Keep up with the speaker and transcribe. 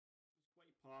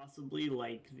possibly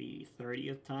like the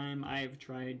 30th time I've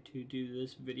tried to do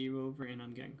this video over, and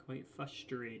I'm getting quite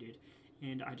frustrated.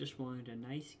 And I just wanted a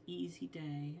nice easy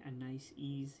day, a nice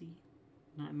easy,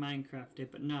 not Minecraft day,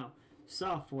 but no,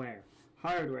 software,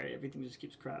 hardware, everything just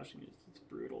keeps crashing. It's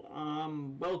brutal.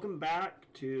 Welcome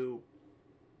back to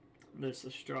this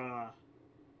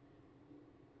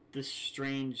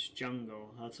strange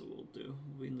jungle. That's what we'll do.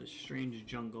 We'll be in this strange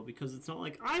jungle because it's not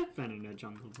like I've been in a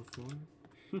jungle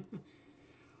before.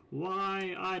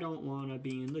 Why? I don't want to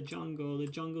be in the jungle. The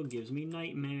jungle gives me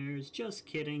nightmares. Just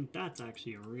kidding. That's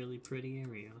actually a really pretty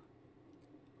area.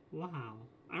 Wow.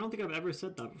 I don't think I've ever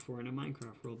said that before in a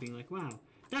Minecraft world, being like, wow,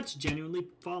 that's genuinely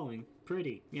falling.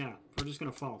 Pretty. Yeah, we're just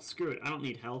gonna fall. Screw it. I don't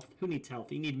need health. Who needs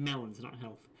health? You need melons, not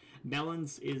health.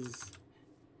 Melons is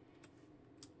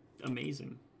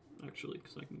amazing, actually,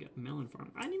 because I can get melon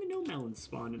farm. I didn't even know melons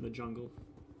spawn in the jungle.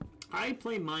 I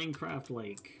play Minecraft,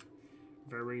 like,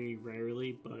 very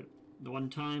rarely, but the one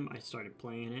time I started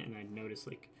playing it and I noticed,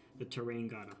 like, the terrain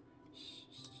got a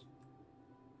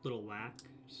little whack.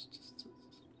 Just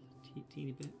a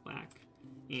teeny bit whack.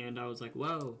 And I was like,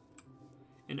 whoa.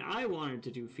 And I wanted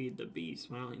to do Feed the Beast.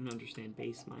 I don't even understand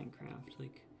base Minecraft.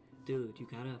 Like, dude, you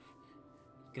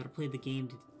gotta play the game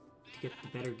to get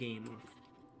the better game, or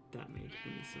if that made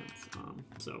any sense.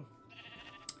 So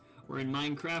we're in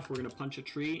Minecraft, we're gonna punch a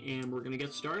tree, and we're gonna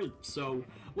get started. So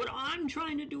what I'm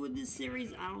trying to do with this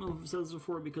series, I don't know if I've said this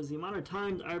before, because the amount of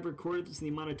times I've recorded this and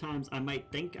the amount of times I might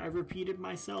think I've repeated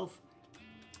myself.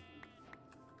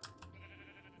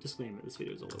 Disclaimer, this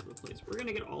video is all over the place. We're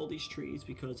gonna get all these trees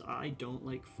because I don't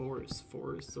like forests.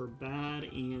 Forests are bad,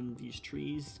 and these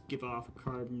trees give off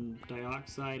carbon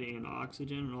dioxide and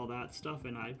oxygen and all that stuff,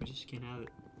 and I just can't have it.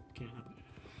 Can't have it.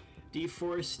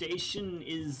 Deforestation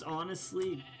is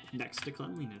honestly next to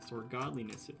cleanliness or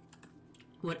godliness,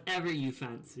 whatever you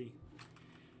fancy.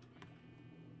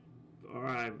 Or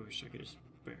I wish I could just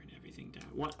burn everything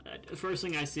down. First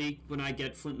thing I see when I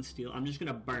get flint and steel, I'm just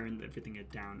gonna burn everything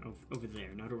down over there,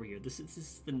 not over here. This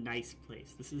is the nice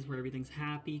place. This is where everything's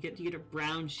happy. You get a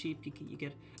brown sheep. You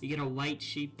get a white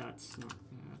sheep. That's not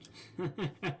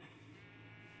bad.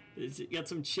 You got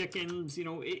some chickens. You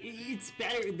know, it's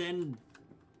better than.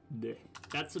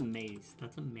 That's a maze.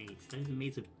 That's a maze. That is a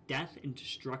maze of death and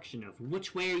destruction. Of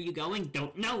which way are you going?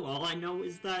 Don't know. All I know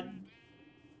is that,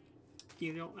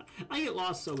 you know, I get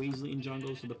lost so easily in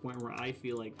jungles to the point where I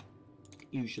feel like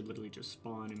you should literally just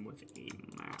spawn in with a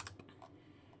map.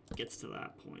 It gets to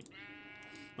that point.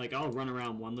 Like, I'll run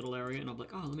around one little area and I'll be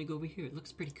like, oh, let me go over here. It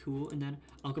looks pretty cool. And then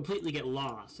I'll completely get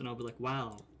lost and I'll be like,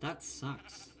 wow, that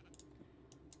sucks.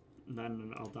 And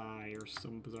then I'll die or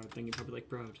some bizarre thing. You're probably like,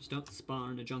 bro, just don't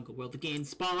spawn in a jungle. Well, the game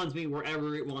spawns me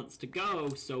wherever it wants to go,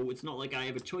 so it's not like I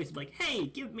have a choice of like, hey,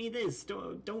 give me this.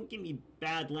 Don't give me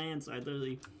bad lands. I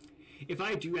literally, if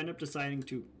I do end up deciding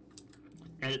to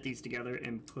edit these together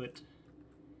and put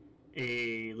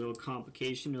a little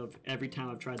complication of every time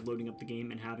I've tried loading up the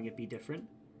game and having it be different,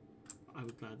 I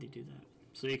would gladly do that.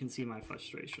 So you can see my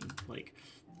frustration. Like,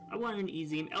 I want an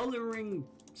easy game. Elden Ring,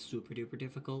 super duper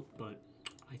difficult, but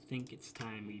I think it's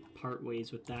time we part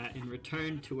ways with that and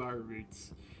return to our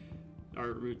roots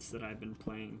that I've been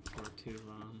playing for too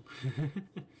long.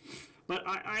 But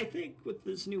I think with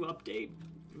this new update,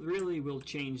 really will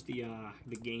change the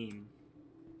game,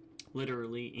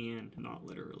 literally and not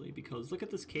literally. Because look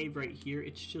at this cave right here;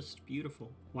 it's just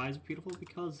beautiful. Why is it beautiful?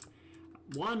 Because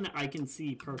one, I can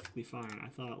see perfectly fine. I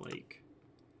thought like,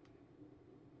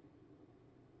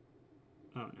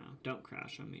 oh no, don't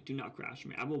crash on me. Do not crash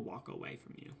on me. I will walk away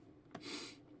from you.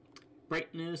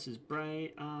 Brightness is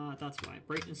bright. That's why.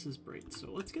 Brightness is bright.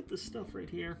 So let's get this stuff right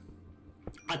here.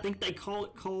 I think they call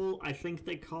it coal. I think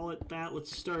they call it that.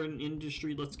 Let's start an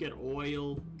industry. Let's get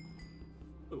oil.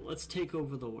 Let's take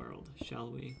over the world,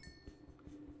 shall we?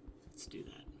 Let's do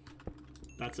that.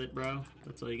 That's it, bro?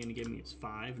 That's all you're gonna give me is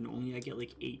 5, and only I get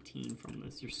like 18 from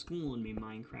this. You're schooling me,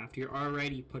 Minecraft. You're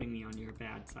already putting me on your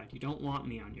bad side. You don't want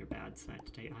me on your bad side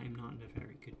today. I am not in a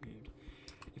very good mood.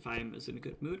 If I was in a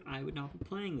good mood, I would not be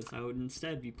playing this. I would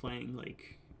instead be playing,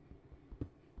 like,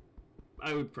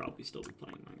 I would probably still be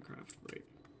playing Minecraft, right?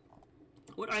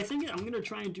 What I think I'm gonna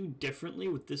try and do differently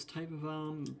with this type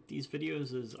of these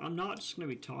videos is I'm not just gonna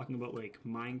be talking about like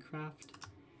Minecraft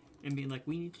and being like,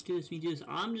 we need to do this, we need to do this.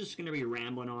 I'm just going to be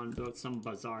rambling on about some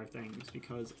bizarre things,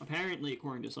 because apparently,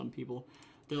 according to some people,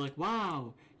 they're like,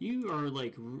 wow, you are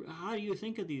like, how do you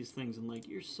think of these things? And like,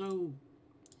 you're so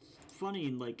funny,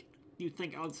 and like, you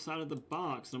think outside of the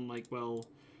box. And I'm like, well,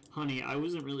 honey, I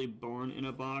wasn't really born in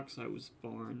a box, I was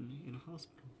born in a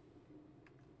hospital.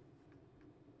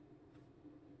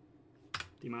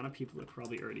 The amount of people that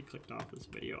probably already clicked off this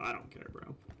video, I don't care,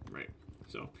 bro. Right.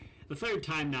 So, the third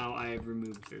time now I have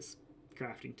removed this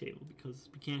crafting table because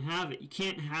we can't have it. You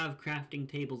can't have crafting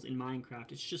tables in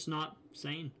Minecraft. It's just not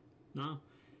sane. No,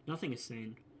 nothing is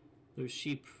sane. Those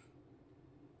sheep,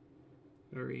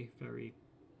 very, very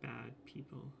bad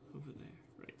people over there.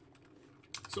 Right.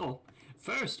 So,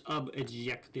 first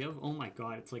objective. Oh my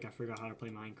god, it's like I forgot how to play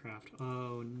Minecraft.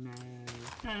 Oh no.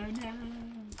 Oh no.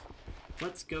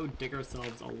 Let's go dig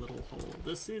ourselves a little hole.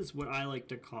 This is what I like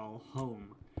to call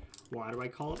home. Why do I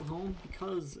call it home?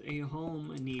 Because a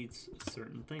home needs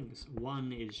certain things.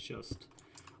 One is just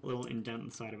a little indent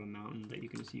inside of a mountain that you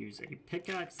can just use a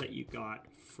pickaxe that you got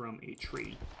from a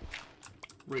tree.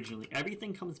 Originally,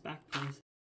 everything comes back, please.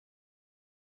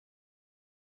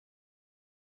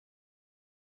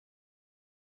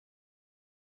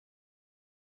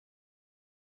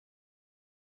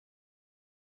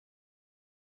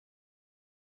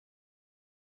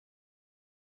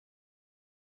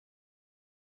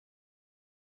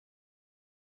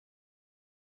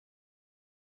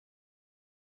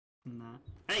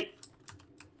 That. Hey!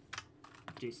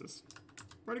 Jesus.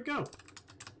 Where'd it go?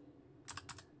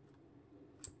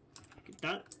 Get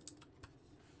that.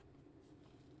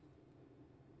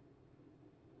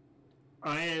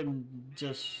 I am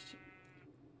just...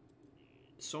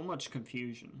 so much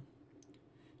confusion.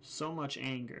 So much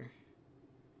anger.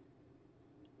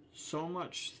 So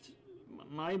much...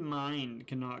 My mind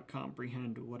cannot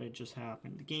comprehend what had just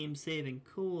happened. The game's saving.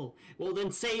 Cool. Well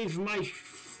then save my...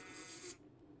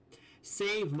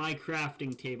 Save my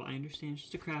crafting table. I understand it's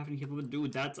just a crafting table, but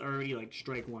dude, that's already like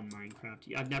strike one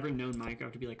Minecraft. I've never known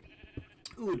Minecraft to be like,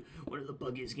 dude, one of the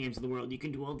buggiest games in the world. You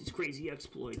can do all these crazy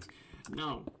exploits.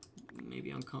 No,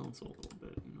 maybe on console a little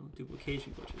bit, you know,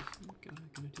 duplication glitches.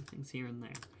 Gotta do things here and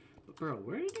there. But bro,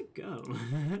 where did it go?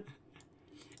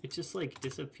 It just like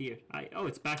disappeared. Oh,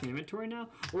 it's back in inventory now?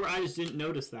 Or I just didn't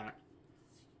notice that.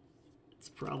 It's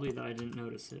probably that I didn't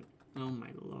notice it. Oh my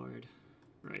lord.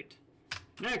 Right.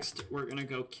 Next, we're gonna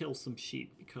go kill some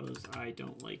sheep because I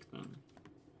don't like them.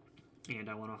 And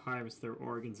I want to harvest their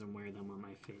organs and wear them on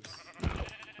my face. No,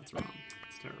 that's wrong.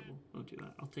 It's terrible. Don't do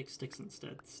that. I'll take sticks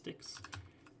instead. Sticks.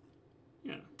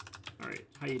 Yeah. Alright.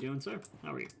 How you doing, sir?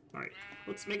 How are you? Alright.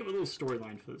 Let's make up a little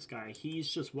storyline for this guy. He's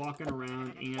just walking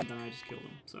around and then I just killed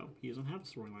him. So, he doesn't have a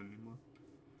storyline anymore.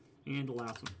 And the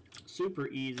last one. Super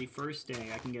easy. First day,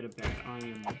 I can get a bed. I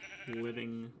am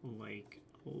living like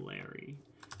Larry.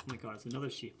 Oh my god, it's another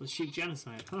sheep. Let's sheep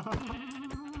genocide.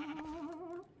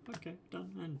 Okay,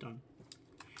 done and done.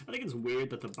 I think it's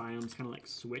weird that the biomes kind of like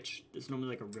switch. There's normally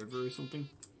like a river or something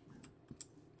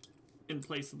in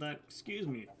place of that. Excuse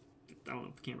me. I don't know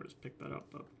if the camera just picked that up,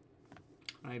 but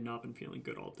I have not been feeling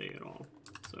good all day at all.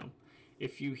 So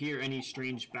if you hear any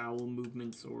strange bowel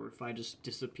movements or if I just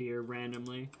disappear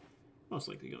randomly, most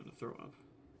likely going to throw up.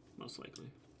 Most likely.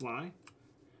 Why?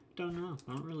 Don't know.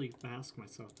 I don't really ask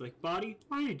myself. Like, body,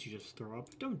 why did you just throw up?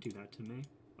 Don't do that to me.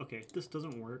 Okay, this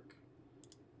doesn't work.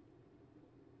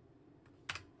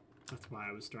 That's why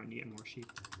I was starting to get more sheep.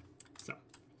 So,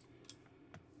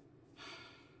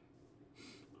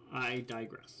 I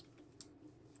digress.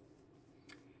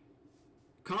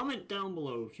 Comment down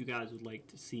below if you guys would like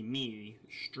to see me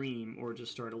stream or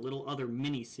just start a little other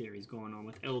mini-series going on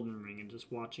with Elden Ring and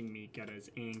just watching me get as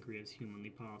angry as humanly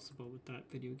possible with that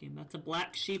video game. That's a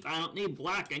black sheep. I don't need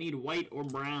black. I need white or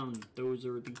brown. Those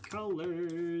are the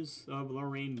colors of the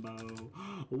rainbow.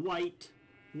 White.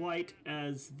 White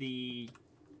as the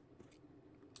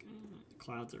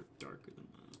clouds are darker than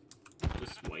that.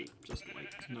 Just white. Just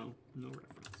white. No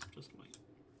reference. Just white.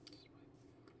 Just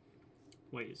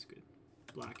white. White is good.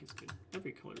 Black is good.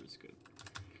 Every color is good.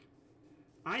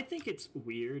 I think it's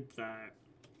weird that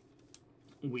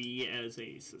we as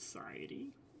a society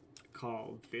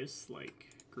call this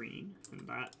like green and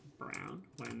that brown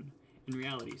when in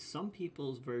reality some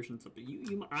people's versions of it,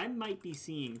 I might be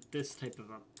seeing this type of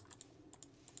a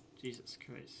Jesus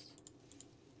Christ.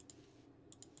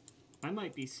 I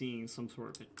might be seeing some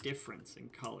sort of a difference in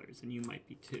colors and you might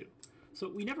be too. So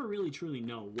we never really truly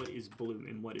know what is blue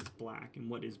and what is black and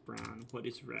what is brown, what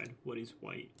is red, what is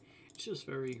white. It's just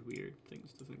very weird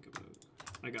things to think about.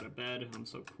 I got a bed, I'm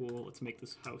so cool. Let's make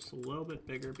this house a little bit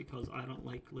bigger because I don't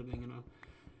like living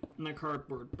in a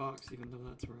cardboard box, even though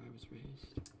that's where I was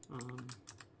raised.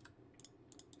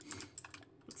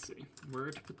 Let's see, where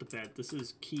to put the bed. This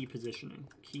is key positioning.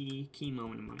 Key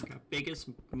moment in Minecraft. Biggest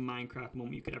Minecraft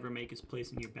moment you could ever make is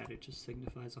placing your bed. It just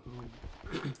signifies a home.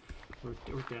 or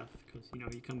death, because, you know,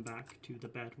 you come back to the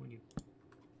bed when you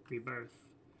rebirth.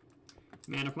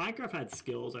 Man, if Minecraft had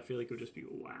skills, I feel like it would just be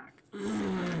whack.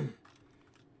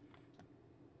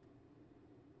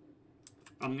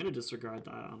 I'm gonna disregard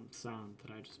that sound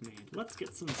that I just made. Let's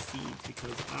get some seeds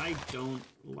because I don't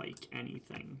like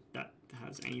anything that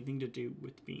has anything to do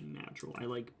with being natural. I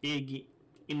like big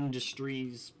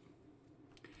industries.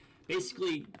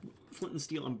 Basically, flint and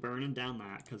steel, I'm burning down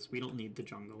that because we don't need the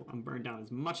jungle. I'm burning down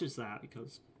as much as that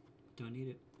because I don't need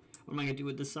it. What am I gonna do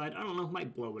with this side? I don't know.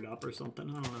 Might blow it up or something.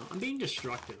 I don't know. I'm being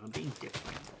destructive. I'm being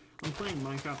different. I'm playing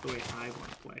Minecraft the way I want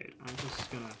to play it. I'm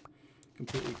just gonna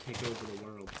completely take over the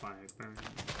world by burning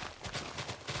it. So,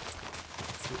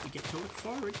 that's what we get to look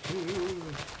forward to,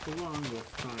 along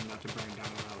with trying not to burn down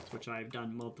a house, which I've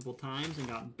done multiple times and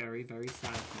gotten very, very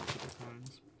sad multiple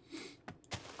times.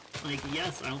 Like,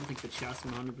 yes, I don't think the chests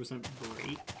 100%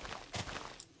 break,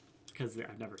 because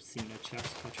I've never seen a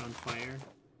chest catch on fire.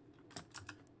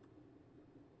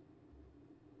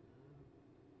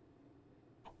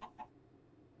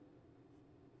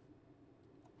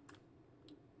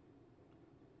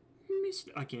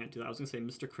 I can't do that. I was gonna say,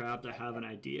 Mr. Krabs, I have an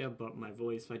idea, but my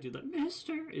voice, if I do that,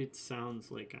 Mr., it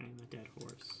sounds like I'm a dead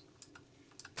horse.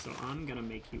 So I'm gonna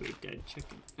make you a dead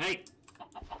chicken. Hey!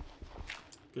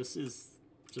 This is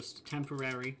just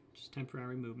temporary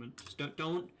movement. Just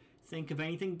don't think of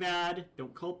anything bad.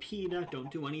 Don't call PETA. Don't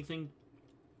do anything.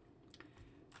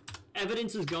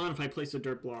 Evidence is gone if I place a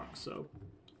dirt block, so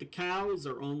the cows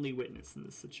are only witness in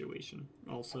this situation.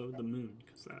 Also, the moon,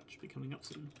 because that should be coming up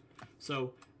soon.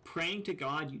 So, praying to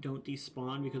God you don't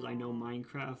despawn because I know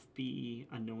Minecraft be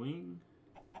annoying.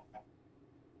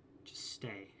 Just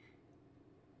stay.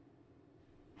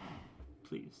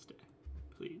 Please stay.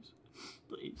 Please.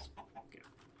 Please. Okay.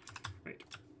 Right.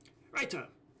 Right.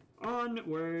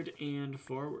 Onward and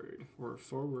forward. Or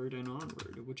forward and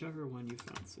onward. Whichever one you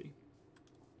fancy.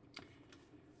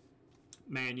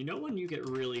 Man, you know when you get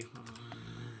really...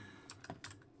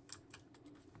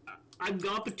 I'm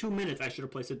gone for 2 minutes. I should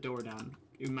have placed a door down.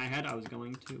 In my head, I was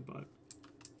going to, but...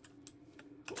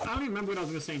 I don't even remember what I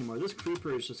was going to say anymore. This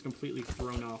creeper is just completely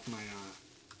thrown off my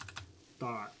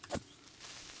thought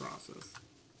process.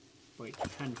 Like,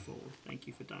 tenfold. Thank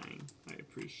you for dying. I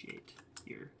appreciate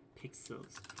your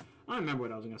pixels. I don't remember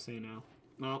what I was going to say now.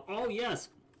 Oh, yes!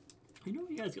 I know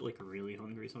you guys get, like, really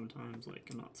hungry sometimes. Like,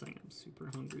 I'm not saying I'm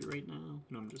super hungry right now,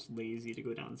 and I'm just lazy to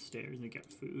go downstairs and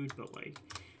get food, but, like...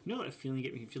 You know that feeling you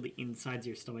get when you feel the insides of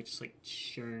your stomach just like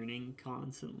churning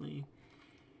constantly?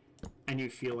 And you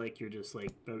feel like you're just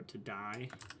like about to die?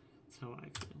 That's how I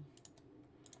feel.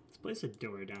 Let's place a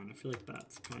door down. I feel like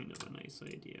that's kind of a nice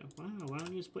idea. Wow, why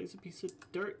don't you just place a piece of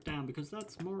dirt down? Because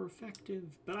that's more effective.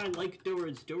 But I like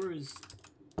doors. Doors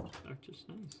are just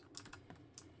nice.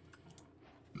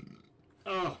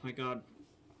 Oh my god.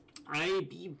 I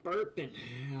be burping.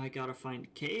 I gotta find a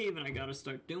cave and I gotta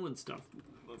start doing stuff.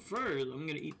 But first, I'm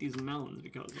gonna eat these melons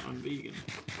because I'm vegan.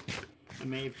 I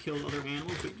may have killed other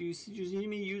animals, but do you see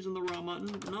me using the raw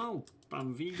mutton? No,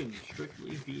 I'm vegan,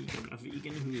 strictly vegan. A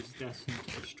vegan who is destined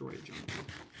to destroy a jungle.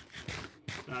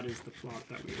 That is the plot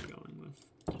that we are going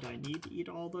with. Did I need to eat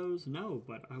all those? No,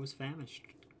 but I was famished,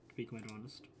 to be quite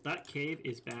honest. That cave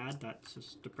is bad. That's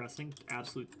just depressing.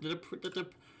 Absolute.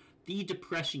 The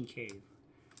depression cave.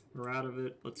 We're out of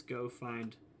it. Let's go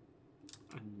find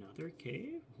another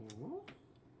cave. Oh.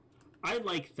 I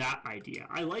like that idea.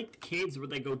 I like the caves where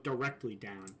they go directly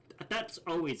down. That's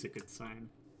always a good sign.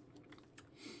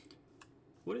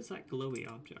 What is that glowy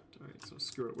object? Alright, so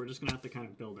screw it. We're just gonna have to kind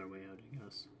of build our way out, I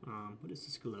guess. What is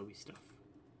this glowy stuff?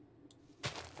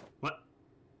 What?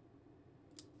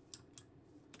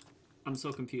 I'm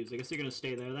so confused. I guess you're gonna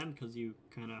stay there then, because you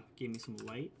kind of gave me some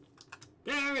light.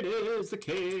 There it is, the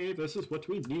cave. This is what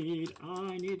we need.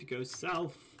 I need to go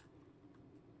south.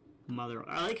 Mother,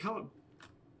 I like how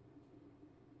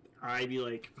I'd be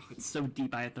like, oh, it's so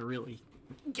deep I have to really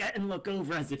get and look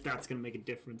over as if that's going to make a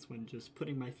difference when just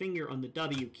putting my finger on the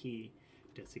W key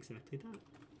does exactly that.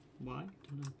 Why?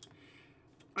 Don't know.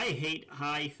 I hate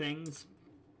high things,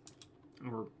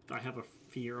 or I have a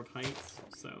fear of heights,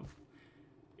 so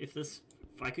if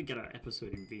I could get an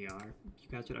episode in VR, you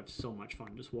guys would have so much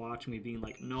fun just watching me being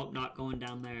like, nope, not going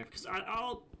down there, because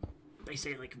they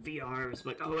say like VR is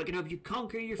like, oh, I can help you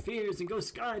conquer your fears and go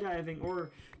skydiving, or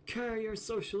cure your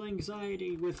social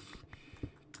anxiety with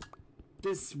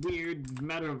this weird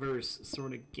metaverse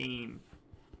sort of game.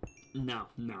 No,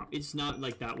 it's not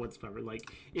like that whatsoever.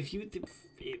 Like,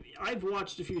 I've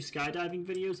watched a few skydiving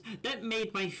videos that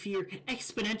made my fear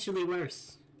exponentially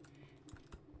worse.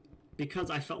 Because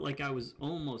I felt like I was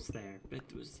almost there. But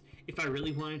if I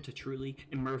really wanted to truly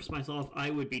immerse myself, I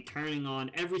would be turning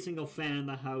on every single fan in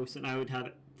the house, and I would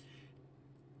have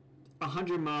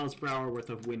 100 miles per hour worth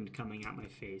of wind coming at my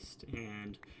face,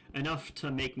 and enough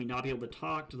to make me not be able to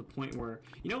talk, to the point where,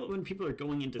 you know, when people are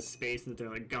going into space and their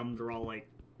like gums are all like,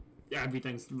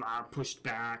 everything's pushed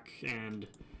back, and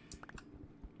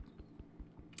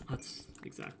that's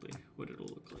exactly what it'll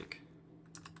look like.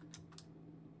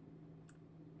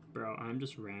 Bro, I'm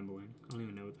just rambling. I don't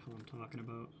even know what the hell I'm talking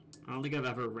about. I don't think I've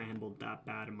ever rambled that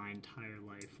bad in my entire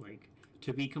life. Like,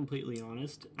 to be completely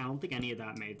honest, I don't think any of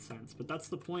that made sense. But that's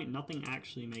the point. Nothing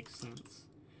actually makes sense.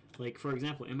 Like, for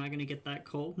example, am I going to get that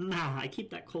coal? Nah, I keep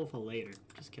that coal for later.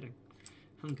 Just kidding.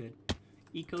 I'm good.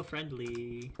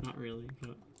 Eco-friendly. Not really,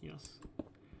 but yes.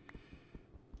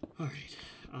 Alright.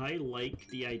 I like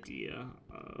the idea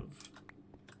of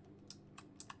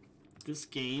this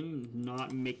game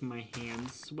not making my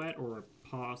hands sweat or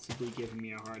possibly giving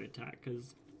me a heart attack,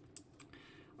 because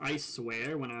I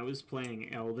swear when I was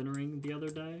playing Elden Ring the other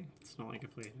day, it's not like I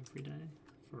play it every day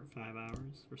for 5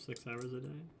 hours or 6 hours a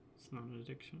day. It's not an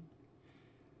addiction.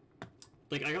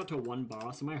 Like, I got to one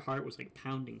boss and my heart was like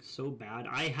pounding so bad,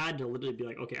 I had to literally be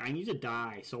like, okay, I need to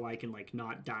die so I can like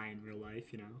not die in real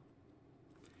life, you know?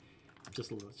 Just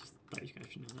a little, just thought you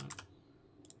guys should know that.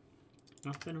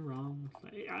 Nothing wrong.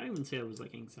 I don't even say it was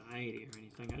like anxiety or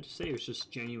anything. I just say it was just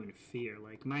genuine fear.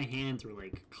 Like, my hands were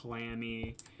like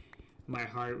clammy. My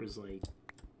heart was like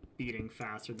beating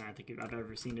faster than I think I've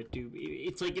ever seen it do.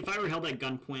 It's like if I were held at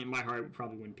gunpoint, my heart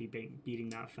probably wouldn't be beating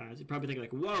that fast. You'd probably think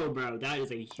like, whoa, bro, that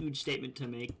is a huge statement to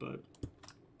make, but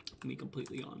to be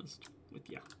completely honest with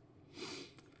ya,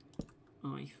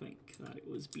 I think that it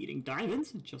was beating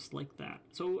diamonds just like that.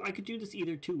 So I could do this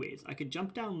either two ways. I could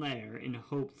jump down there and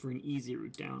hope for an easy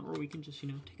route down, or we can just, you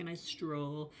know, take a nice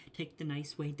stroll, take the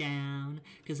nice way down,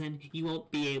 because then you won't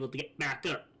be able to get back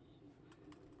up.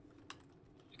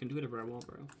 I can do whatever I want,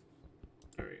 bro.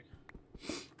 Alright.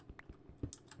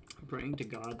 I'm praying to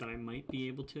God that I might be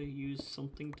able to use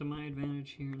something to my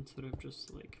advantage here instead of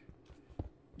just, like,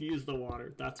 use the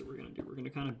water. That's what we're gonna do. We're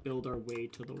gonna kind of build our way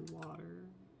to the water.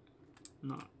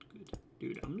 Not good.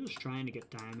 Dude, I'm just trying to get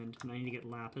diamond, and I need to get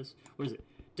lapis. What is it?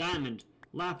 Diamond,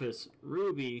 lapis,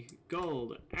 ruby,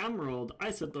 gold, emerald. I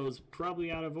said those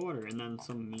probably out of order, and then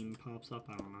some meme pops up.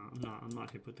 I don't know. I'm not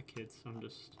hip with the kids. I'm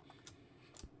just...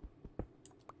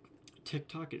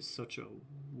 TikTok is such a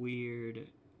weird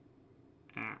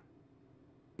app.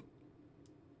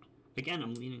 Again,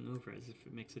 I'm leaning over as if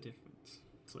it makes a difference.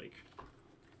 It's like,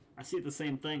 I see the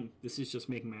same thing. This is just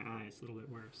making my eyes a little bit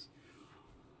worse.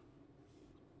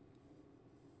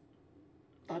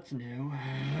 That's new.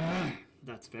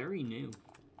 That's very new.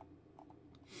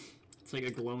 It's like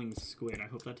a glowing squid. I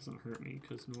hope that doesn't hurt me,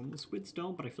 because normal squids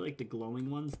don't, but I feel like the glowing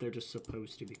ones, they're just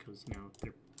supposed to, because, you know,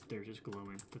 they're just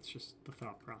glowing. That's just the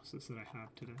thought process that I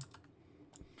have today.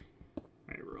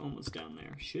 Alright, we're almost down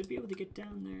there. Should be able to get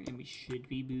down there, and we should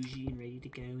be bougie and ready to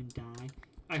go and die.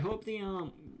 I hope the,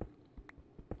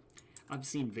 I've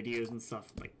seen videos and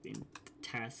stuff, like, in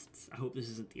tests. I hope this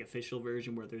isn't the official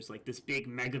version where there's, like, this big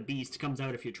mega beast comes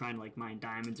out if you're trying to, like, mine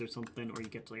diamonds or something, or you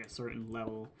get to, like, a certain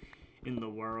level in the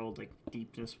world, like,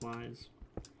 deepness-wise.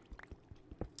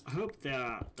 I hope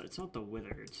that it's not the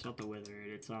withered. It's not the withered.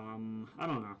 It's I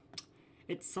don't know.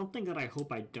 It's something that I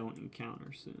hope I don't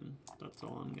encounter soon. That's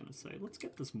all I'm gonna say. Let's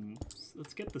get this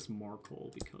more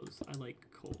coal, because I like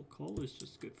coal. Coal is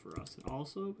just good for us, and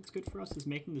also what's good for us is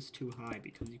making this too high,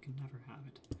 because you can never have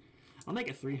it. I'll make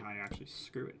it 3 high actually.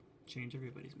 Screw it. Change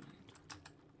everybody's mind.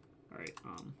 All right.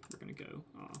 We're gonna go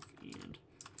off and.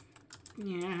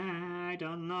 Yeah, I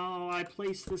don't know. I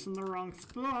placed this in the wrong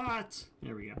spot.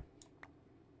 There we go.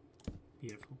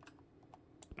 Beautiful.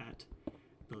 Bat.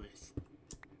 Bliss.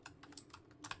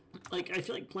 Like, I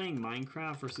feel like playing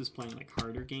Minecraft versus playing, like,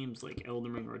 harder games like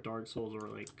Elden Ring or Dark Souls or,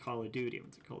 like, Call of Duty. I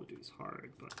wouldn't say Call of Duty's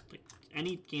hard, but, like,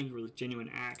 any games where there's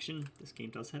genuine action, this game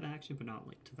does have action, but not,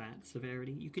 like, to that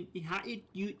severity.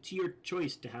 It's your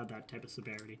choice to have that type of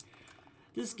severity.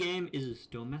 This game is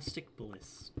domestic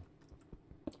bliss.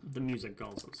 The music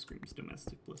also screams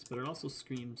domestic bliss, but it also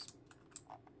screams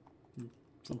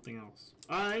something else.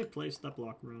 I placed that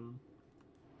block wrong.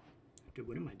 Dude,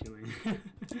 what am I doing?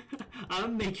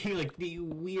 I'm making, like, the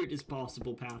weirdest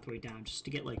possible pathway down just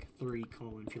to get, like, 3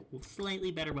 coal and feel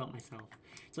slightly better about myself.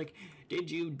 It's like,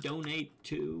 did you donate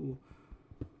to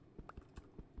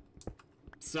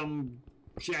some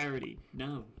charity?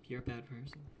 No, you're a bad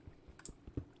person.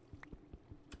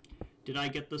 Did I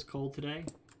get this coal today?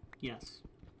 Yes.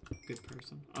 Good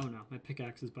person. Oh no, my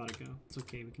pickaxe is about to go. It's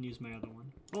okay, we can use my other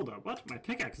one. Hold up, what? My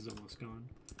pickaxe is almost gone.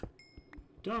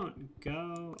 Don't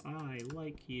go. I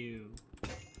like you.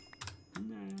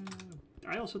 No.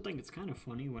 I also think it's kind of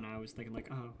funny when I was thinking like,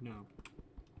 oh no.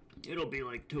 it'll be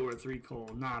like 2 or 3 coal.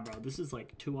 Nah, bro, this is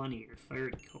like 20 or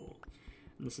 30 coal.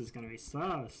 And this is gonna be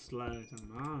so slow to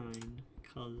mine,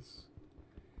 because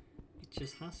it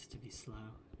just has to be slow.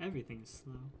 Everything is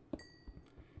slow.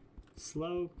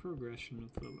 Slow progression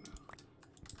of the world.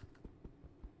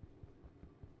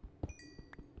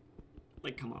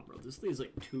 Like, come on, bro. This is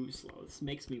like too slow. This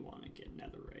makes me want to get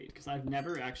netherite, because I've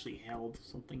never actually held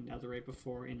something netherite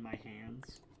before in my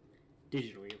hands.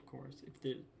 Digitally, of course. If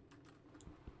the...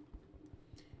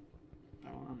 I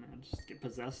don't know, man. Just get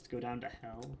possessed, go down to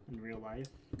hell in real life.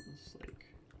 Just, like,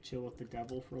 chill with the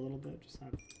devil for a little bit. Just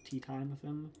have tea time with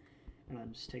him. And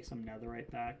then just take some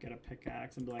netherite back, get a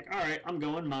pickaxe, and be like, alright, I'm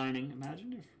going mining.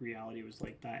 Imagine if reality was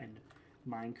like that in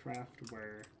Minecraft,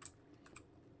 where...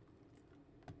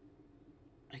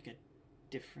 like a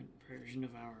different version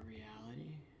of our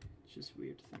reality. It's just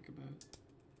weird to think about.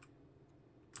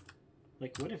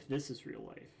 Like, what if this is real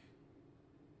life?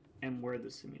 And we're the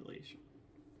simulation?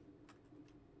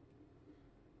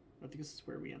 I think this is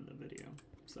where we end the video.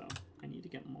 So, I need to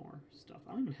get more stuff.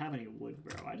 I don't even have any wood,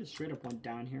 bro. I just straight up went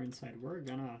down here and said, we're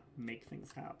gonna make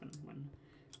things happen, when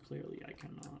clearly I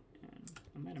cannot. And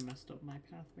I might have messed up my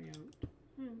pathway out.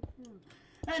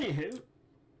 Anywho,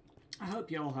 I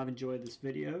hope you all have enjoyed this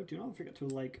video. Do not forget to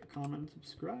like, comment,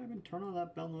 subscribe, and turn on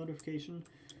that bell notification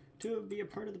to be a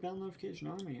part of the bell notification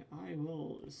army. I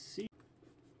will see you.